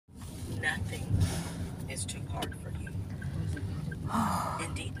Nothing is too hard for you.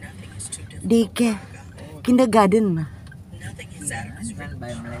 Indeed, nothing is too difficult Daycare, for God. kindergarten. Nothing is out of his Run by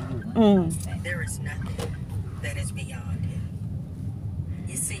reach. Melayu. There is nothing that is beyond him.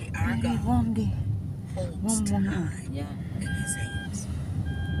 You see, our Very God warm day. holds Warm. time Yeah. in his hands.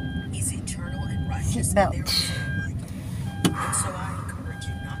 He's eternal and righteous, Seatbelt. and there is none like him. And so I encourage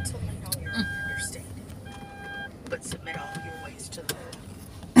you not to lean on your own understanding, but submit all your ways to the Lord.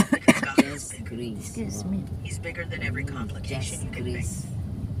 Because God is Just bigger. grace. Excuse me. He's bigger than every complication Just you can make. grace.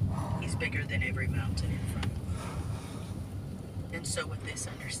 He's bigger than every mountain in front of you. And so with this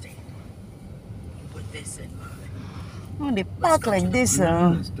understanding, with this in mind, Oh, they park like this. if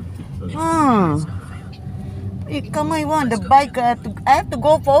Ah. there is no failure, You come on, on the bike. I have to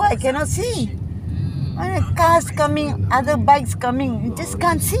go forward. I cannot see. When the cars coming, other bikes coming, you just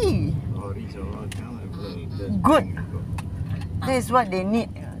can't see. Good. This is what they need.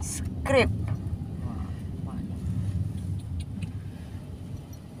 Scrape.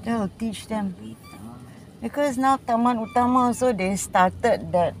 That will teach them. Because now Taman Utama also they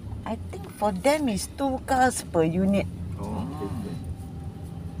started that. I think for them is 2 cars per unit.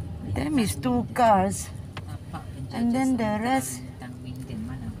 Them is 2 cars. And then the rest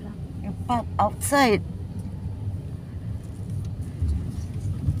you park outside.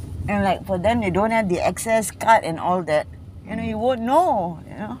 And like for them, they don't have the access card and all that. You know, you won't know.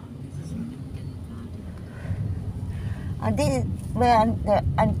 You know. They where the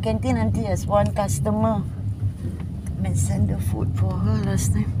canteen auntie has one customer. I send the food for her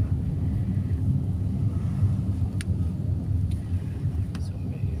last time.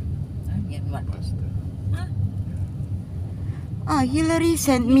 Get what? Hillary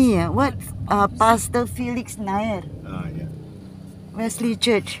sent me what Pastor Felix Nair, Yeah. Wesley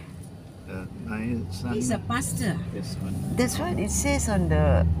Church. He's a pastor. Yes, That's what it says on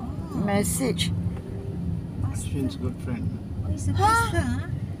the message. Ashwin's good friend. Oh, he's a pastor. Huh?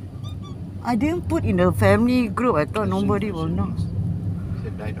 I didn't put in the family group. I thought nobody will know. She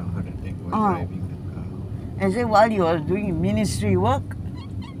died of heart attack while Oh. driving the car. I said while you are doing ministry work.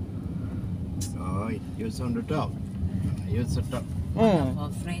 Oh, he was on the top. He was the top. One of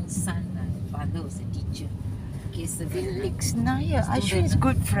our friend's son, father was a teacher. Felix Nair, Ashwin's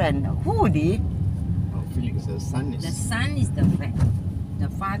good friend. Who did? Oh, Felix, the son The is. son is the friend. The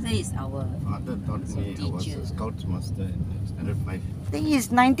father is our Father taught me. I was teacher. a Scouts master in Standard 5. I think he's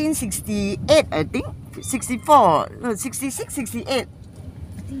 1968, I think. 64, no, 66, 68. I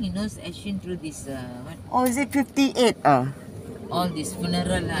think he knows Ashwin through this what Or is it 58? all this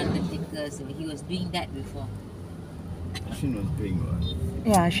funeral undertakers. He was doing that before. Ashwin was doing what?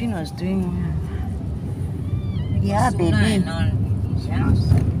 Yeah, Ashwin was doing. Yeah, Suna baby. and all. Yeah.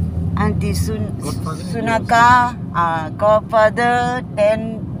 Auntie Godfather. Sunaka, godfather,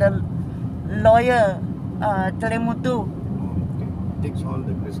 then the lawyer, Telemutu. Oh, okay. Takes all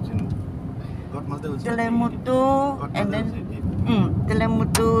the Christian. Godmother was. Telemutu, and then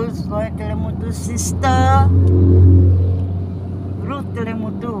Telemutu. Telemutu's sister, Ruth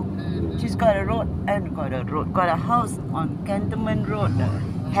Telemutu. She's got a house on Cantonment Road.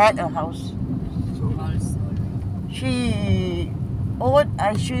 Had a house. Also. She owed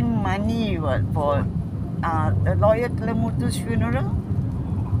Ashwin money for the lawyer Telemutu's funeral.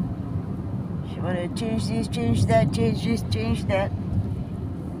 She wanna change this, change that, change this, change that.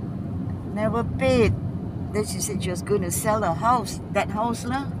 Never paid. Then she said she was going to sell a house, that house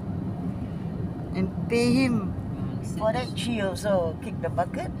lah, and pay him. For that, she also kicked the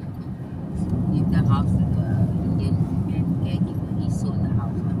bucket. Give the house to the Indian caregiver. He sold the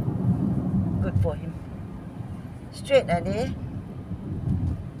house. Good for him. Straight, are they?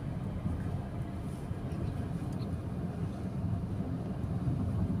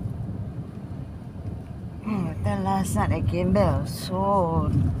 Then last night I came back, I was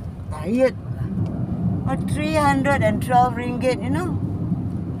so tired. 312 ringgit, you know.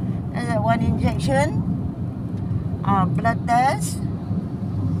 And that one injection, blood test,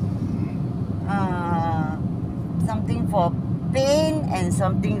 something for pain and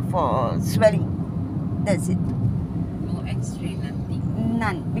something for swelling. That's it. No X-ray, nothing.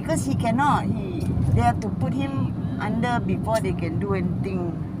 None. Because he cannot. They have to put him under before they can do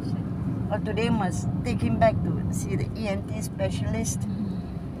anything. But today must take him back to see the ENT specialist.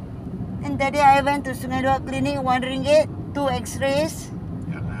 And that day I went to Sungai Dua Clinic, 1 ringgit, 2 X-rays,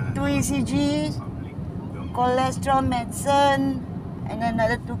 2 ECGs, cholesterol medicine, and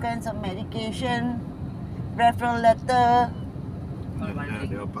another 2 kinds of medication, referral letter.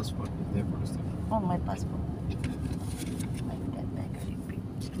 Their passport is there for us. Oh, my passport. That bag very big.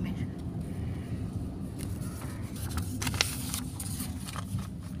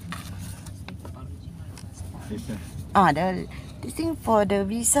 Later. This thing for the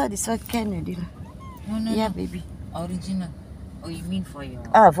visa, this one can already lah. No, Yeah, no. baby. Original. Oh, you mean for your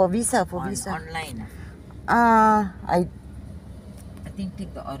For visa, for visa. online? I I think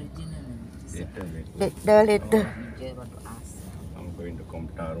take the original. Later. later. You want to ask. I'm going to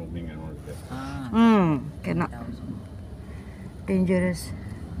Comta roaming and all that. Cannot. 10,000. Dangerous.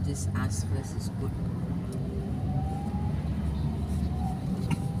 Just ask first is good.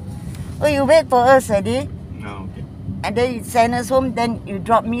 Oh, you wait for us, Adi. No, okay. And then you send us home, then you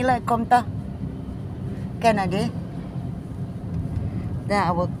drop me like Comta. Can Adi? Then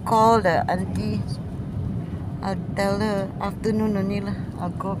I will call the auntie. I'll tell her afternoon only lah. I'll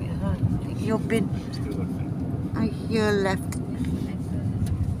go with her. Your bin. Still got time. I here left.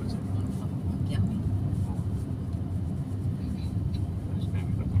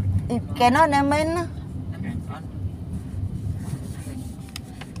 If cannot, never mind lah.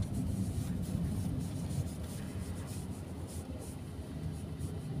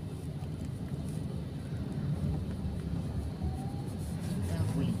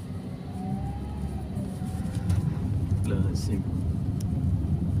 Sim.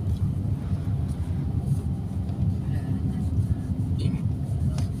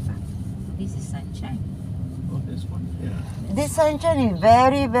 This is sunshine. Oh, this one. Yeah. This sunshine is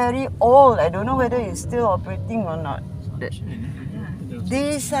very, very old. I don't know whether it's still operating or not.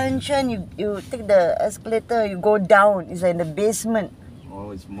 This sunshine, you take the escalator, you go down. It's in the basement.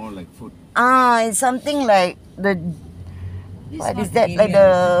 Oh, it's more like food. It's something like the what is not that? Like area, the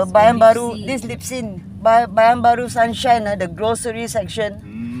this is Bayan for Baru. Lipsy. This Lipsin. Bayan Baru Sunshine, the grocery section.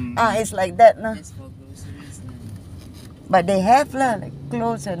 It's like that, nah. Just for groceries. But they have lah, like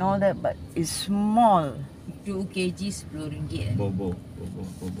clothes and all that. But it's small. 2 kgs RM10. Bobo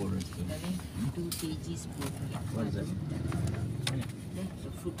restaurant. 2 kgs RM10. What is that?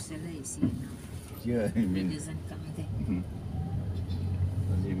 The fruit seller is here now. Yeah, I It mean, doesn't come there.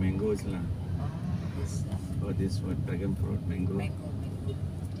 the mangoes lah. Oh, this Oh, this what dragon fruit, mango. mango.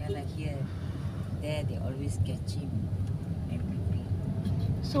 Yeah, like here. There they always catch him. Everything.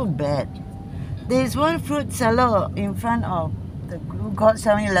 So bad. There's one fruit seller in front of the God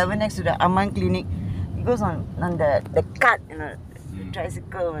 7-Eleven next to the Aman Clinic. He goes on the cart, the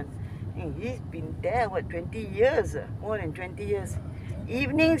tricycle one. And he's been there, 20 years? More than 20 years.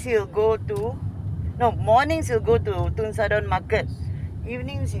 Evenings mornings he'll go to Tun Sadon Market.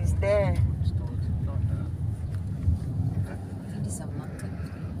 Evenings he's there. It is a market.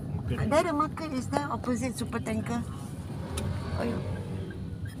 There the market is there opposite Super Tanker. Oh, yeah.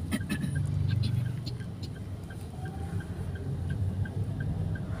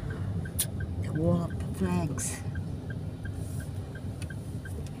 The wall of the flags.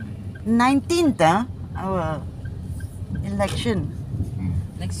 19th, our election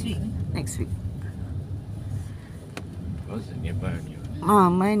Next week. next week. What's the nearby only?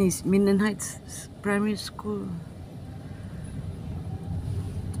 Mine is Minden Heights Primary School.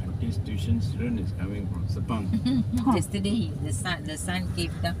 This tuition student is coming from Sepang. Yesterday the sun came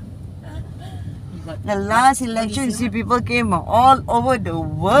down. He got The last what election, is it? see, people came all over the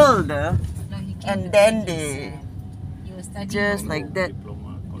world. No, he came And to then get his, they he was studying just Convo. like that.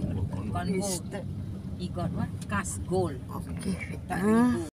 Diploma, convo. Convo. He got what? Cast gold. Okay. Tak ribu.